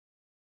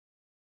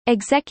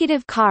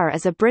Executive car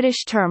is a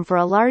British term for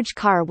a large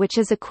car which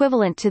is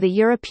equivalent to the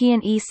European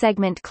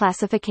E-segment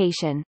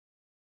classification.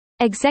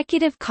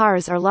 Executive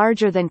cars are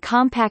larger than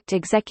compact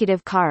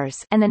executive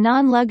cars and the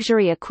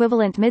non-luxury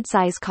equivalent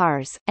midsize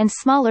cars, and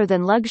smaller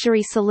than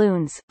luxury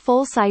saloons,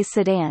 full-size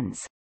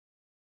sedans.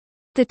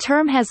 The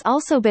term has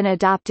also been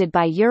adopted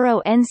by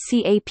Euro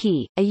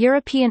NCAP, a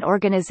European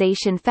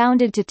organization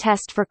founded to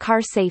test for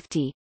car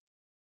safety.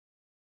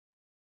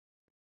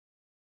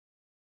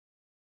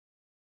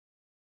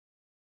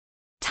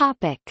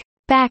 Topic.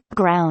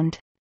 Background.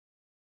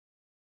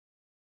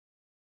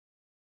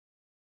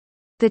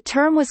 The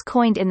term was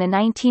coined in the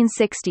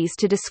 1960s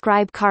to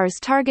describe cars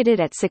targeted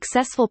at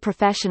successful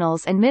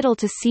professionals and middle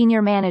to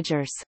senior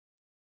managers.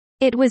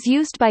 It was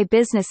used by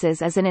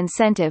businesses as an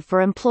incentive for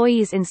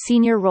employees in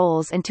senior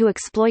roles and to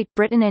exploit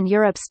Britain and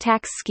Europe's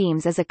tax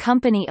schemes as a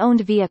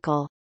company-owned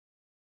vehicle.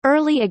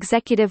 Early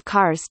executive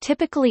cars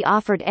typically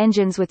offered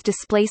engines with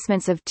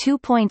displacements of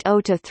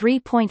 2.0 to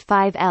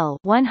 3.5 L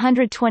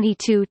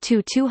 122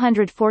 to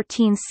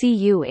 214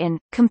 cu in,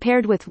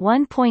 compared with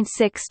 1.6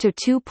 to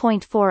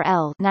 2.4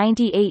 L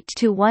 98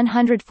 to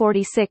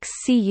 146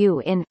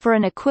 cu in for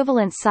an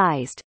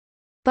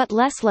equivalent-sized—but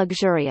less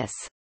luxurious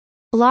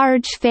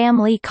large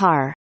family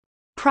car.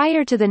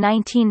 Prior to the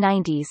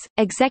 1990s,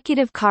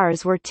 executive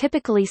cars were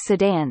typically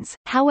sedans,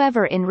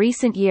 however in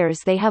recent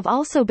years they have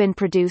also been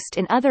produced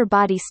in other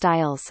body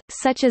styles,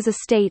 such as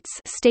estates,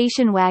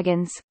 station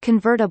wagons,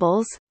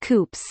 convertibles,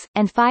 coupes,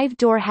 and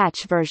five-door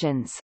hatch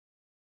versions.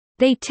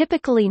 They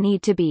typically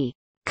need to be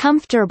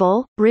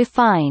comfortable,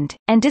 refined,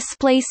 and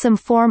display some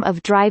form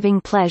of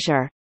driving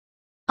pleasure.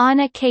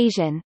 On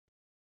occasion.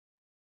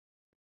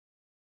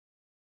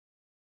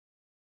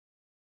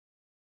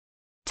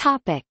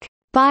 Topic.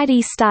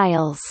 Body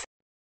styles.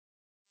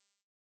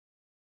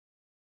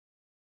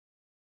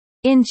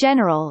 In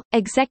general,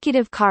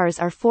 executive cars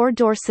are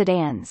four-door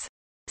sedans.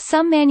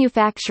 Some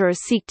manufacturers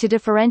seek to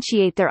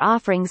differentiate their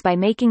offerings by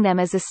making them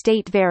as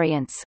estate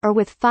variants, or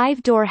with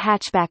five-door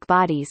hatchback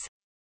bodies.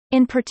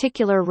 In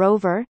particular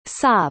Rover,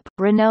 Saab,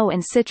 Renault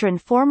and Citroën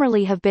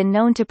formerly have been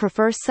known to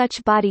prefer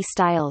such body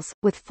styles,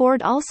 with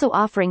Ford also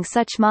offering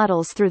such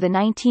models through the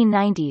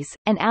 1990s,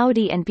 and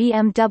Audi and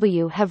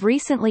BMW have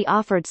recently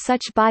offered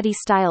such body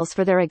styles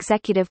for their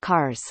executive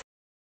cars.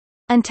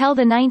 Until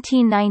the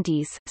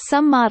 1990s,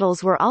 some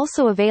models were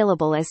also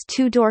available as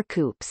two-door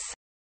coupes.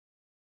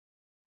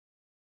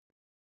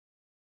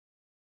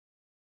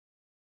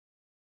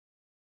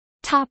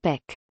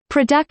 Topic.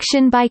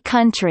 Production by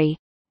country.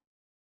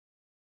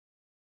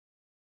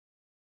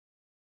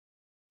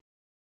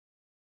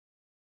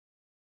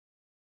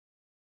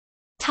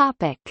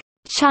 Topic.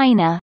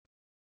 China.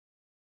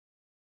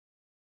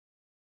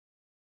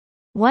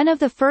 One of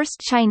the first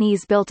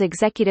Chinese-built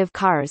executive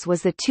cars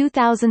was the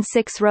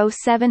 2006 RO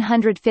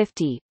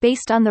 750,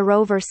 based on the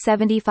Rover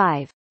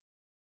 75.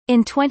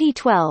 In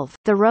 2012,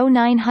 the RO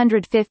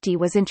 950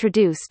 was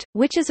introduced,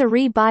 which is a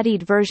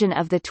rebodied version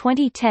of the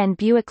 2010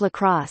 Buick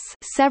LaCrosse.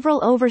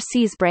 Several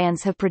overseas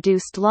brands have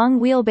produced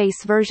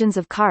long-wheelbase versions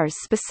of cars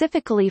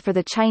specifically for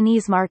the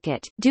Chinese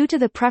market, due to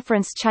the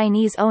preference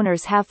Chinese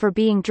owners have for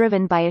being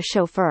driven by a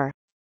chauffeur.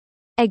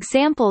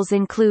 Examples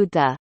include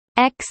the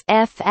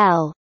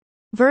XFL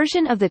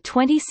version of the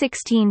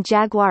 2016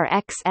 Jaguar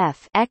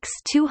XF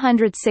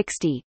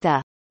X260,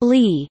 the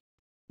Li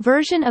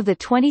version of the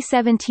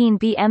 2017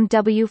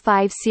 BMW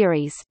 5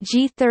 Series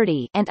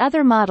G30, and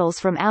other models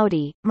from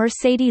Audi,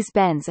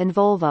 Mercedes-Benz and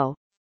Volvo.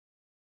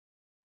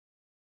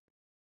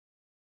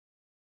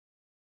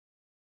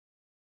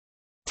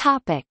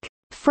 Topic.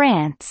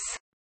 France.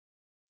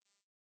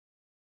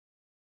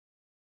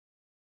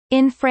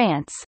 In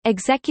France,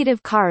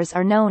 executive cars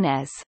are known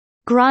as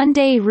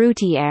Grande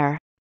Routière,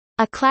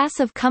 a class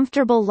of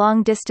comfortable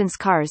long-distance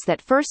cars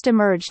that first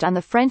emerged on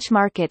the French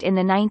market in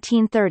the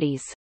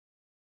 1930s.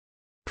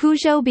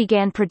 Peugeot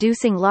began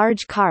producing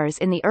large cars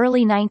in the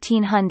early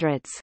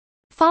 1900s.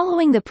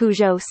 Following the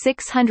Peugeot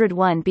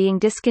 601 being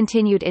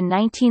discontinued in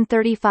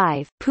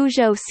 1935,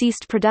 Peugeot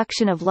ceased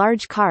production of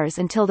large cars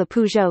until the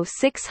Peugeot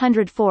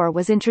 604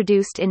 was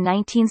introduced in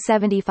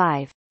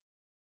 1975.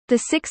 The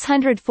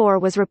 604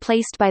 was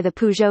replaced by the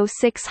Peugeot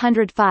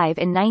 605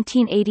 in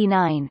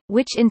 1989,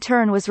 which in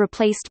turn was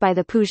replaced by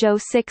the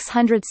Peugeot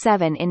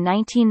 607 in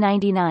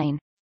 1999.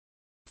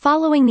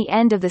 Following the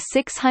end of the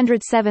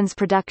 607's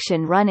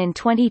production run in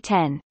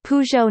 2010,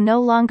 Peugeot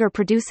no longer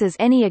produces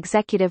any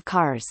executive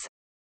cars.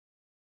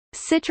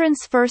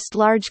 Citroën's first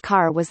large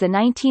car was the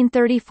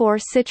 1934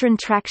 Citroën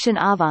Traction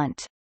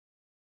Avant.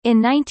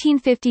 In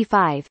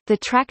 1955, the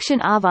Traction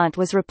Avant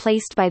was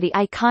replaced by the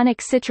iconic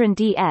Citroën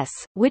DS,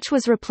 which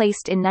was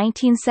replaced in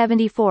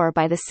 1974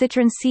 by the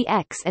Citroën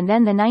CX and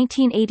then the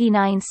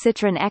 1989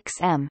 Citroën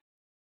XM.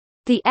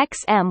 The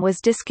XM was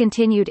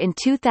discontinued in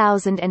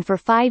 2000 and for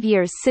 5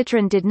 years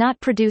Citroën did not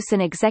produce an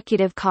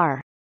executive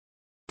car.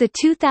 The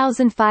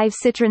 2005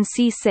 Citroën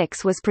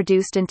C6 was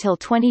produced until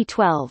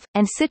 2012,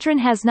 and Citroën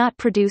has not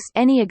produced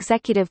any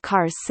executive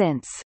cars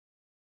since.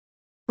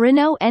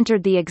 Renault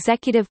entered the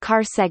executive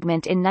car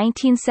segment in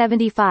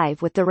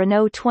 1975 with the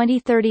Renault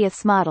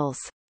 2030s models.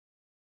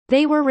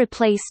 They were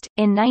replaced,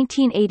 in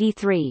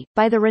 1983,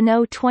 by the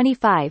Renault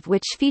 25,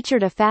 which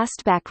featured a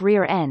fastback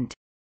rear end.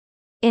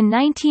 In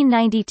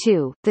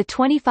 1992, the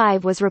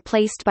 25 was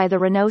replaced by the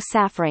Renault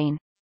Safrane.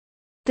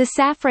 The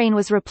Safrane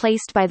was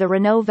replaced by the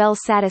Renault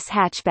Velsatis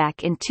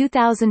hatchback in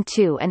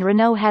 2002, and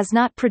Renault has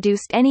not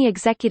produced any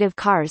executive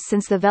cars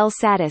since the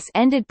Velsatis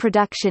ended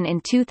production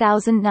in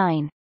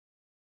 2009.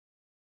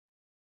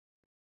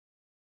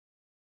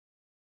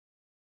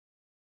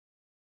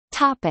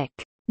 Topic: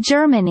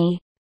 Germany.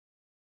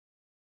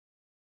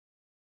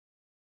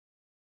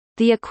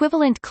 The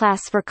equivalent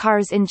class for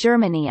cars in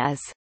Germany is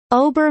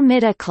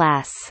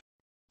Ober-Mittelklasse,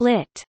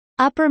 lit.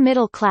 Upper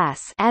middle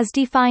class, as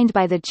defined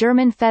by the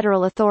German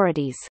federal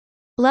authorities.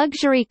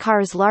 Luxury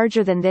cars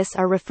larger than this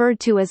are referred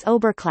to as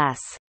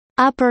Oberklasse,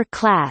 upper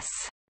class.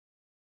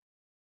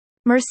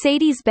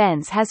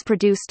 Mercedes-Benz has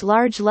produced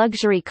large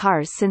luxury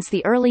cars since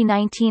the early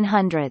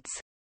 1900s.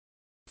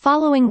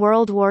 Following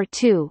World War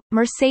II,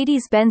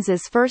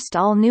 Mercedes-Benz's first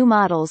all-new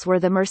models were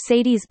the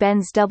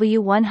Mercedes-Benz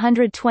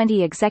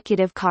W120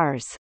 executive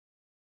cars.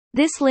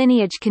 This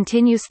lineage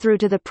continues through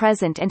to the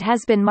present and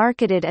has been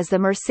marketed as the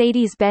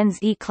Mercedes-Benz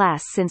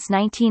E-Class since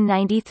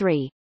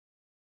 1993.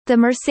 The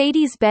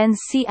Mercedes-Benz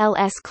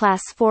CLS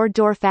Class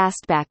 4-door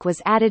fastback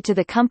was added to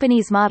the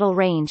company's model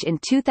range in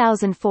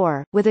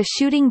 2004, with a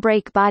shooting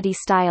brake body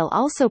style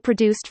also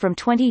produced from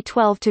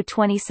 2012 to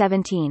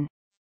 2017.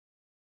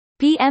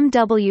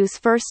 BMW's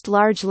first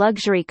large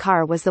luxury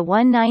car was the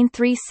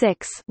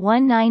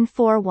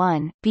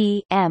 1936-1941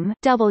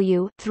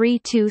 BMW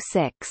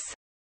 326.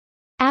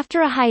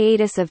 After a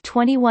hiatus of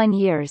 21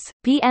 years,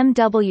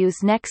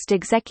 BMW's next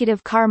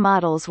executive car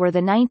models were the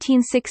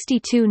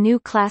 1962 New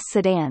Class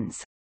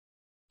sedans.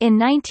 In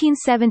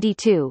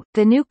 1972,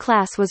 the New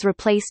Class was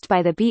replaced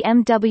by the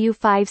BMW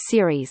 5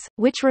 Series,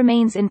 which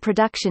remains in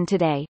production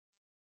today.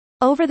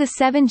 Over the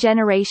 7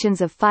 generations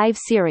of 5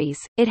 Series,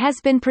 it has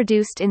been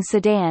produced in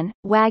sedan,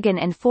 wagon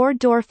and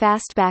 4-door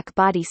fastback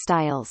body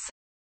styles.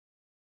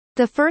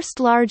 The first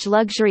large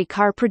luxury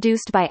car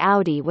produced by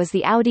Audi was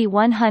the Audi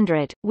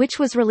 100, which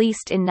was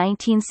released in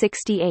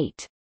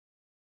 1968.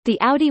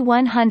 The Audi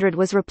 100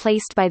 was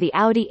replaced by the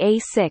Audi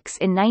A6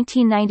 in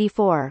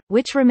 1994,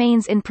 which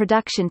remains in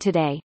production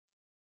today.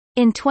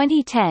 In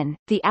 2010,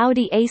 the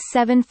Audi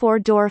A7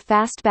 4-door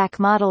fastback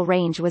model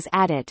range was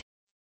added.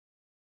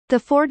 The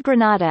Ford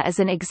Granada is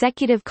an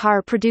executive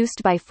car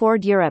produced by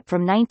Ford Europe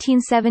from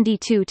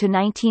 1972 to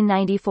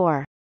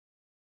 1994.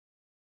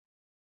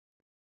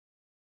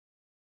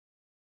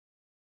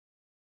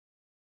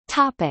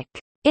 Topic: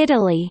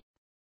 Italy.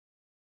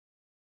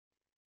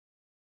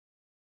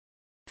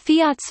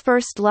 Fiat's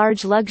first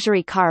large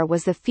luxury car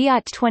was the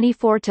Fiat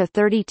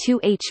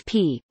 24-32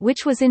 HP,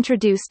 which was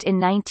introduced in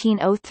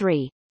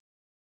 1903.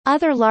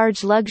 Other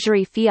large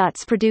luxury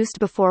Fiats produced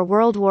before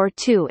World War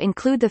II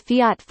include the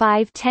Fiat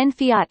 510,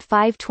 Fiat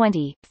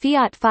 520,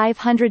 Fiat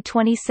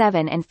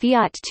 527 and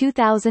Fiat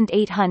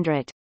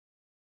 2800.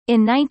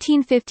 In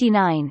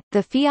 1959,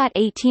 the Fiat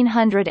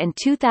 1800 and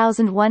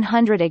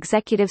 2100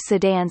 executive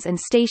sedans and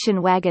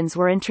station wagons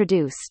were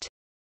introduced.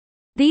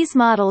 These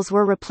models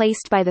were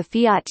replaced by the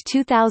Fiat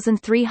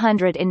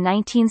 2300 in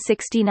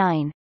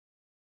 1969.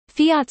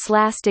 Fiat's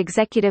last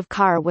executive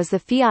car was the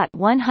Fiat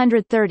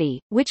 130,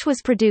 which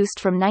was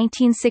produced from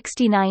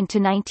 1969 to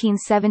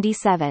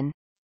 1977.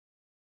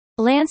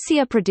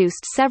 Lancia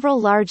produced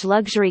several large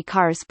luxury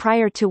cars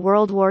prior to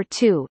World War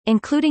II,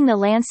 including the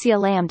Lancia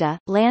Lambda,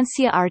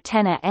 Lancia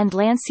Artena and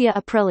Lancia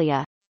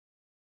Aprilia.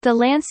 The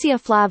Lancia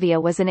Flavia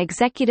was an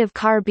executive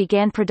car,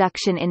 began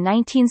production in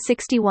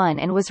 1961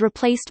 and was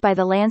replaced by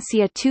the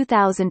Lancia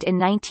 2000 in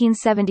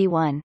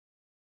 1971.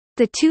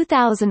 The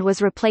 2000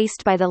 was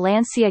replaced by the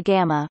Lancia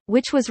Gamma,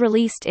 which was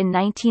released in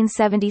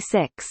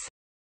 1976.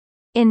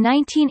 In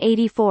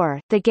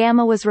 1984, the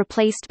Gamma was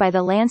replaced by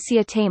the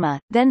Lancia Thema,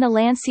 then the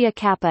Lancia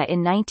Kappa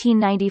in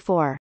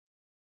 1994.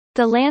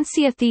 The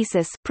Lancia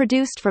Thesis,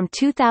 produced from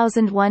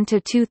 2001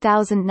 to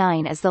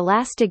 2009, is the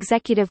last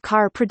executive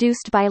car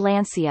produced by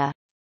Lancia.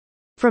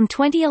 From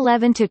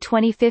 2011 to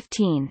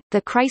 2015,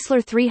 the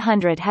Chrysler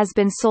 300 has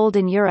been sold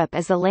in Europe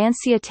as the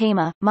Lancia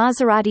Thema.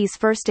 Maserati's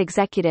first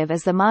executive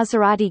is the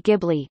Maserati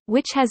Ghibli,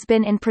 which has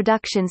been in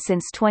production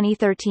since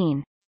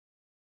 2013.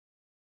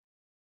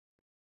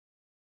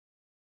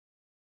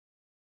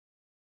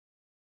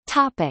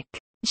 Topic: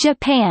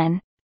 Japan.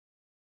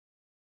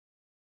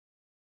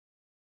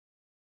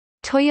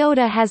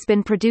 Toyota has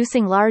been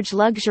producing large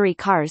luxury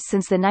cars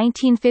since the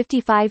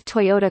 1955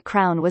 Toyota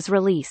Crown was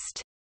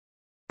released.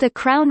 The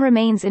Crown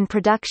remains in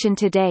production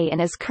today and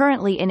is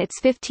currently in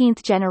its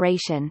 15th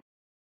generation.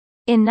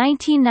 In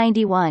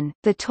 1991,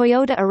 the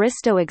Toyota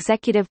Aristo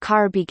executive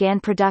car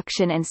began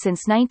production and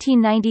since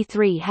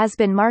 1993 has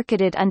been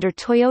marketed under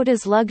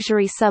Toyota's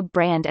luxury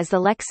sub-brand as the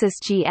Lexus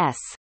GS.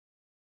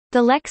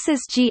 The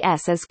Lexus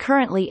GS is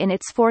currently in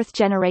its 4th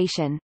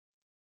generation.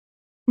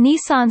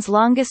 Nissan's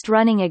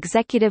longest-running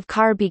executive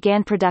car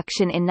began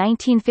production in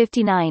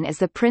 1959 as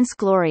the Prince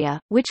Gloria,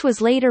 which was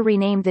later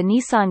renamed the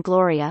Nissan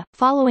Gloria,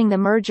 following the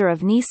merger of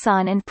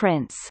Nissan and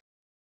Prince.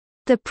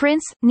 The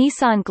Prince,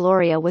 Nissan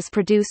Gloria was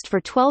produced for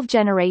 12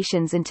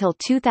 generations until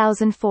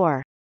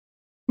 2004.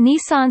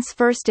 Nissan's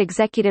first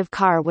executive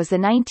car was the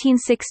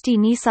 1960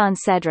 Nissan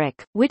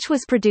Cedric, which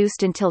was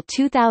produced until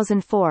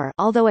 2004,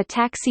 although a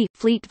taxi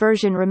fleet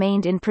version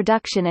remained in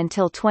production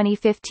until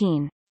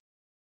 2015.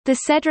 The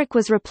Cedric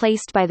was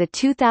replaced by the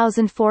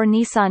 2004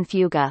 Nissan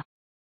Fuga,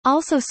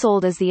 also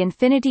sold as the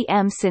Infiniti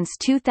M since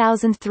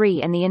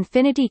 2003 and the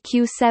Infiniti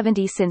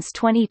Q70 since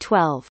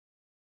 2012,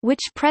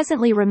 which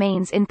presently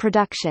remains in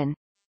production.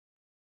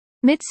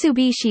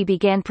 Mitsubishi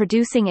began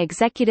producing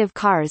executive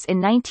cars in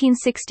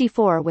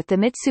 1964 with the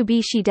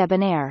Mitsubishi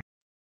Debonair.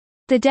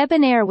 The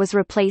Debonair was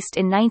replaced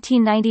in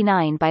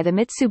 1999 by the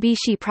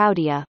Mitsubishi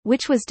Proudia,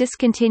 which was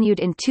discontinued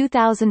in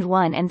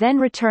 2001 and then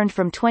returned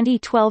from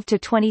 2012 to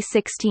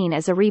 2016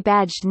 as a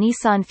rebadged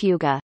Nissan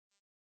Fuga.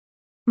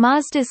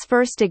 Mazda's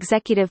first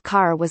executive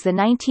car was the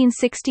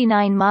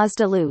 1969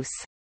 Mazda Luce.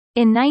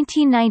 In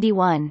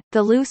 1991,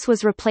 the Luce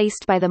was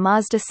replaced by the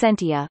Mazda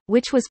Sentia,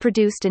 which was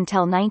produced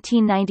until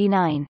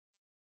 1999.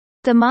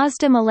 The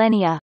Mazda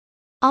Millennia,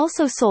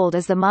 also sold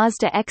as the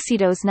Mazda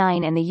Exydos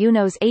 9 and the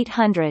Unos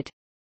 800,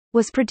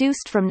 was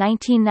produced from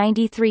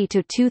 1993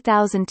 to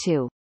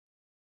 2002.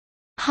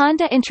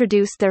 Honda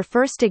introduced their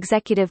first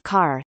executive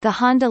car, the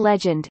Honda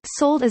Legend,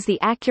 sold as the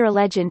Acura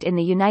Legend in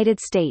the United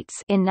States,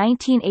 in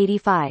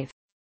 1985.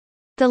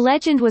 The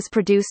Legend was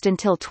produced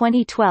until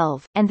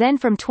 2012, and then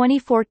from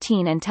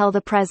 2014 until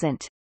the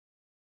present.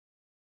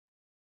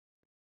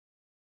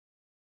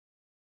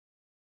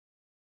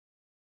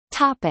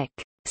 Topic: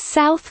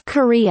 South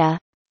Korea.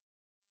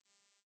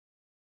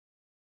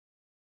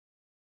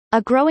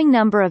 A growing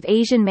number of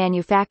Asian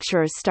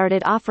manufacturers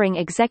started offering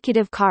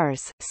executive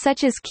cars,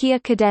 such as Kia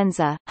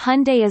Cadenza,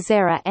 Hyundai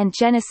Azera and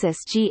Genesis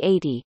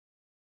G80.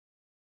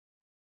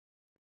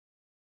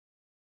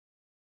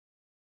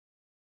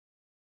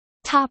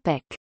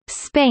 Topic: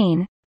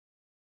 Spain.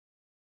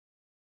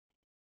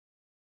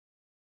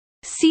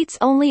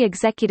 Seats-only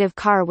executive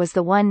car was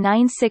the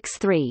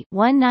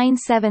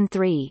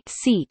 1963-1973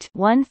 seat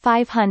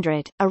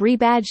 1500, a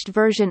rebadged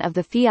version of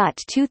the Fiat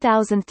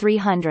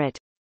 2300.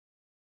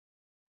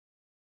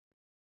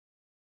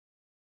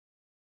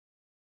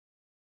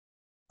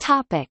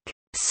 Topic: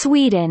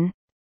 Sweden.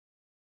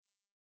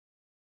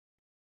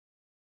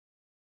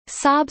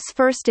 Saab's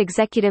first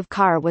executive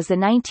car was the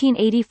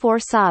 1984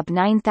 Saab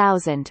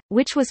 9000,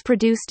 which was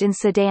produced in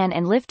sedan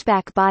and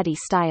liftback body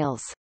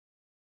styles.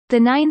 The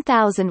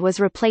 9000 was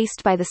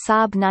replaced by the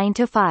Saab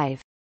 9-5.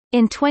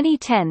 In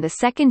 2010 the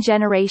second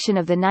generation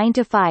of the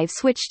 9-5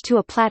 switched to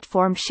a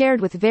platform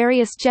shared with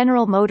various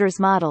General Motors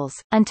models,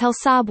 until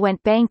Saab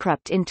went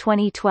bankrupt in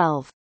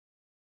 2012.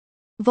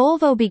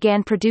 Volvo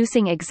began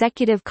producing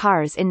executive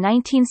cars in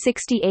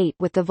 1968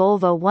 with the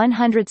Volvo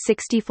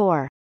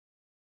 164.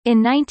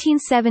 In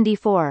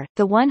 1974,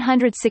 the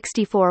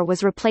 164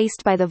 was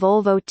replaced by the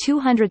Volvo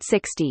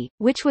 260,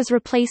 which was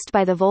replaced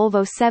by the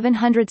Volvo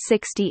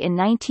 760 in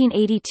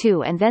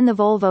 1982 and then the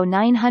Volvo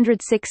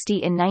 960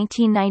 in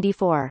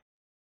 1994.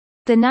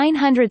 The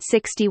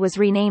 960 was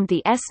renamed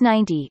the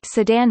S90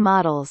 sedan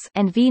models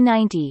and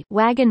V90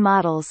 wagon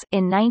models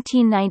in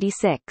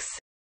 1996.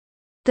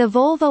 The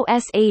Volvo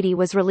S80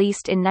 was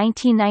released in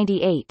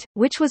 1998,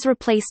 which was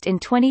replaced in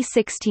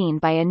 2016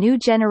 by a new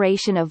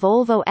generation of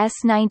Volvo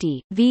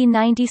S90,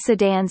 V90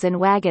 sedans and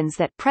wagons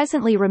that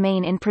presently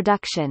remain in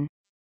production.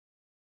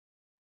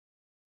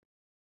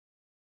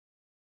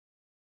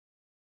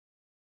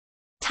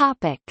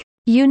 Topic: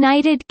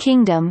 United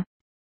Kingdom.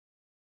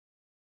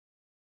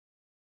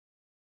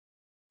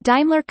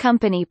 Daimler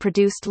Company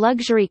produced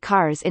luxury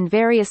cars in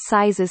various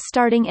sizes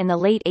starting in the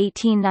late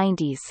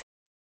 1890s.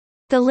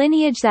 The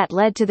lineage that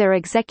led to their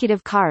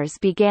executive cars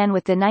began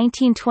with the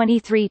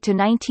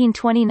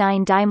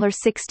 1923–1929 Daimler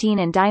 16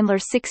 and Daimler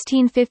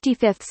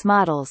 1655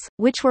 models,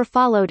 which were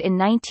followed in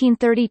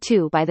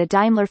 1932 by the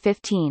Daimler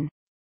 15.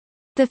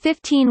 The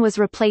 15 was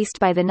replaced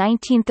by the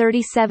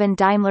 1937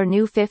 Daimler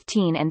New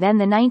 15 and then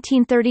the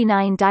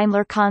 1939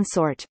 Daimler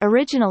Consort,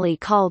 originally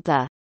called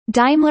the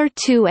Daimler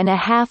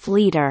 2.5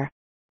 liter.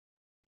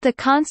 The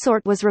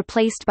Consort was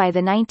replaced by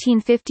the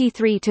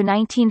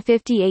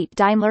 1953–1958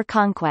 Daimler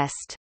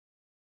Conquest.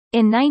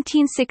 In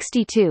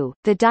 1962,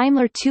 the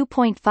Daimler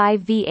 2.5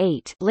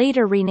 V8,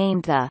 later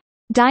renamed the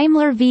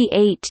Daimler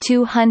V8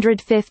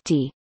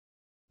 250,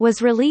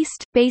 was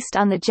released, based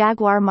on the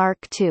Jaguar Mark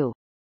II.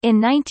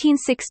 In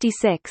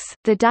 1966,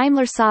 the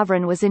Daimler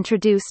Sovereign was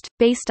introduced,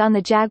 based on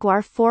the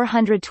Jaguar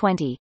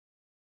 420.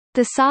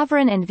 The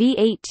Sovereign and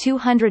V8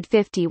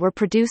 250 were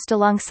produced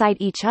alongside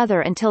each other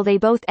until they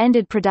both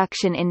ended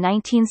production in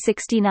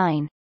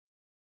 1969.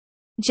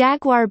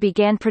 Jaguar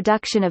began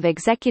production of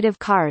executive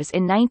cars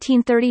in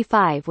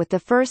 1935 with the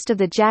first of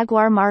the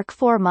Jaguar Mark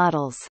IV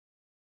models.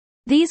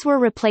 These were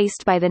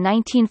replaced by the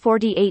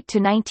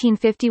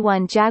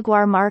 1948–1951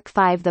 Jaguar Mark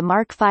V. The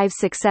Mark V's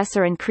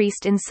successor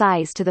increased in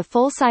size to the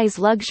full-size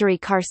luxury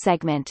car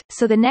segment,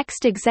 so the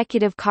next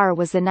executive car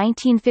was the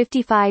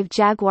 1955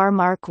 Jaguar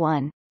Mark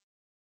I.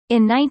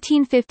 In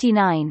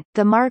 1959,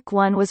 the Mark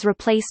I was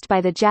replaced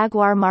by the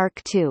Jaguar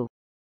Mark II.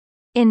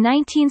 In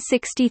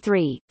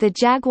 1963, the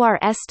Jaguar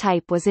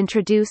S-Type was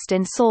introduced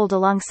and sold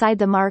alongside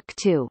the Mark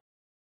II.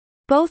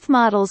 Both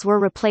models were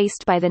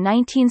replaced by the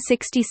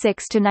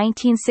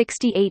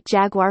 1966–1968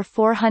 Jaguar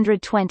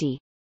 420.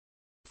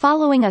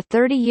 Following a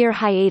 30-year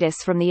hiatus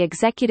from the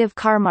executive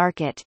car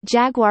market,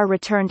 Jaguar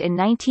returned in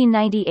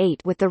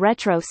 1998 with the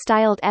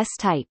retro-styled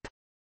S-Type.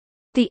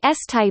 The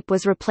S-Type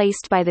was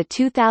replaced by the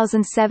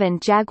 2007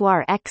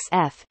 Jaguar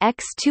XF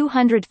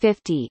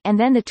X250 and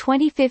then the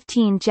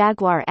 2015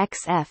 Jaguar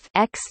XF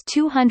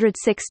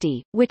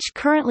X260, which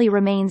currently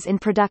remains in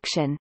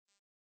production.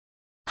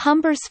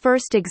 Humber's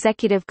first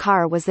executive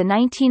car was the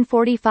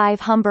 1945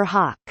 Humber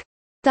Hawk.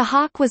 The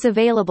Hawk was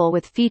available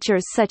with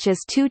features such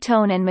as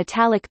two-tone and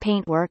metallic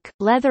paintwork,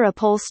 leather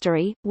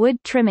upholstery, wood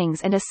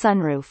trimmings and a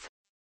sunroof.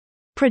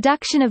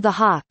 Production of the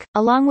Hawk,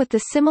 along with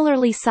the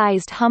similarly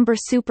sized Humber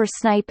Super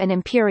Snipe and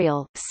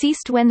Imperial,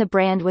 ceased when the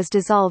brand was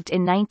dissolved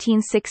in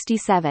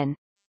 1967.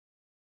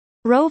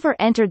 Rover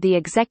entered the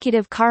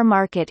executive car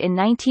market in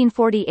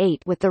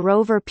 1948 with the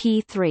Rover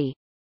P3.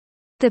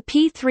 The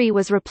P3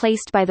 was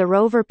replaced by the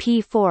Rover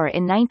P4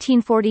 in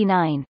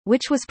 1949,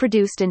 which was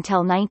produced until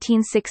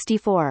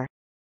 1964.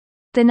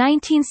 The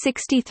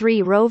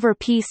 1963 Rover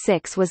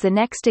P6 was the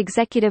next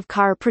executive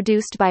car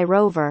produced by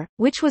Rover,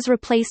 which was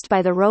replaced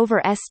by the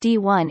Rover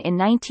SD1 in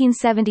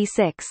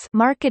 1976,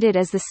 marketed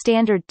as the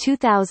Standard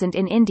 2000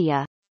 in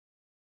India.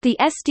 The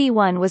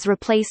SD1 was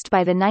replaced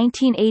by the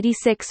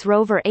 1986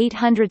 Rover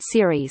 800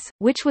 series,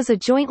 which was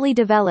jointly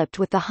developed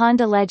with the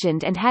Honda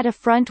Legend and had a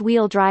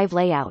front-wheel drive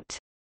layout.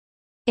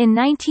 In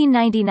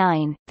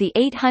 1999, the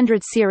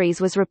 800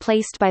 series was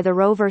replaced by the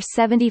Rover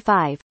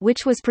 75,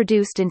 which was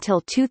produced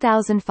until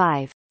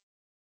 2005.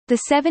 The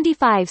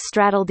 75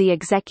 straddled the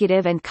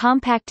executive and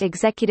compact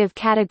executive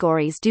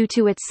categories due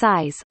to its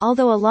size,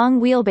 although a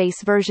long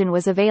wheelbase version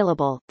was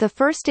available. The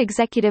first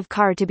executive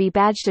car to be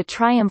badged a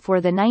Triumph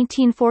were the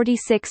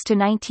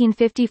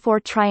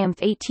 1946–1954 Triumph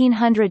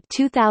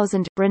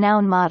 1800-2000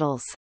 Renown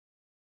models.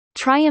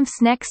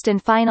 Triumph's next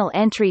and final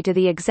entry to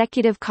the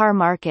executive car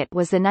market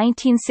was the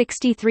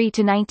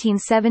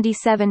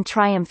 1963–1977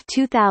 Triumph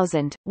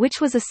 2000, which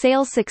was a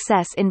sales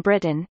success in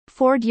Britain.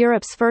 Ford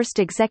Europe's first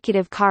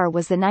executive car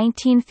was the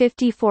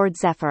 1950 Ford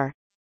Zephyr.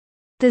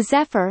 The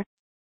Zephyr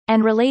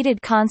and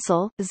related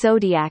Consul,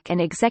 Zodiac and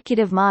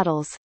executive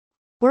models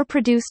were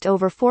produced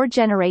over 4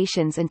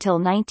 generations until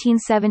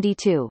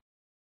 1972.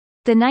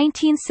 The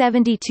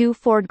 1972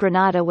 Ford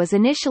Granada was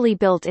initially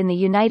built in the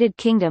United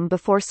Kingdom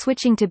before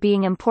switching to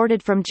being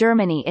imported from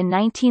Germany in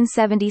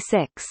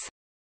 1976.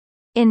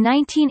 In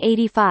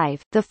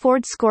 1985, the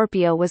Ford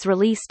Scorpio was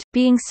released,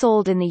 being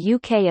sold in the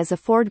UK as a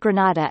Ford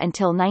Granada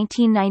until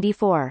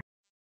 1994.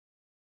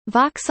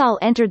 Vauxhall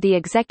entered the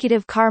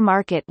executive car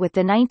market with the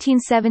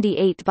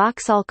 1978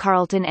 Vauxhall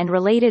Carlton and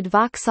related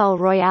Vauxhall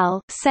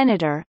Royale,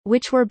 Senator,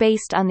 which were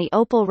based on the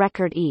Opel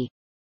Rekord E.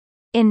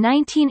 In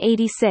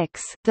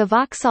 1986, the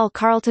Vauxhall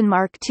Carlton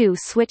Mark II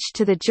switched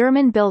to the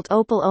German-built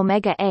Opel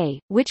Omega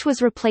A, which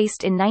was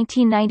replaced in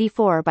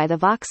 1994 by the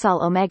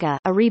Vauxhall Omega,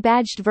 a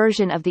rebadged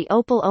version of the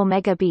Opel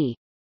Omega B.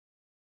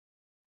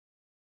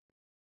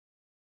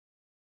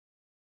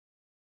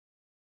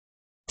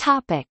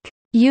 Topic: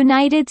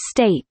 United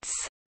States.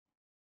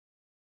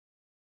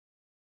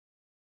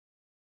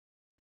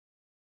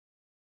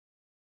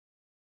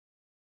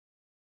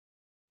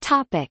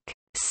 Topic: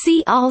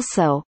 See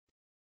also.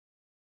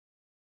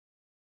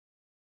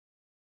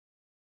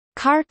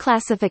 Car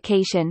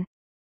classification,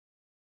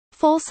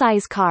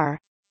 full-size car,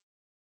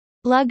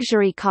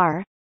 luxury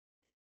car,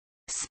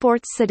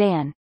 sports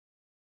sedan.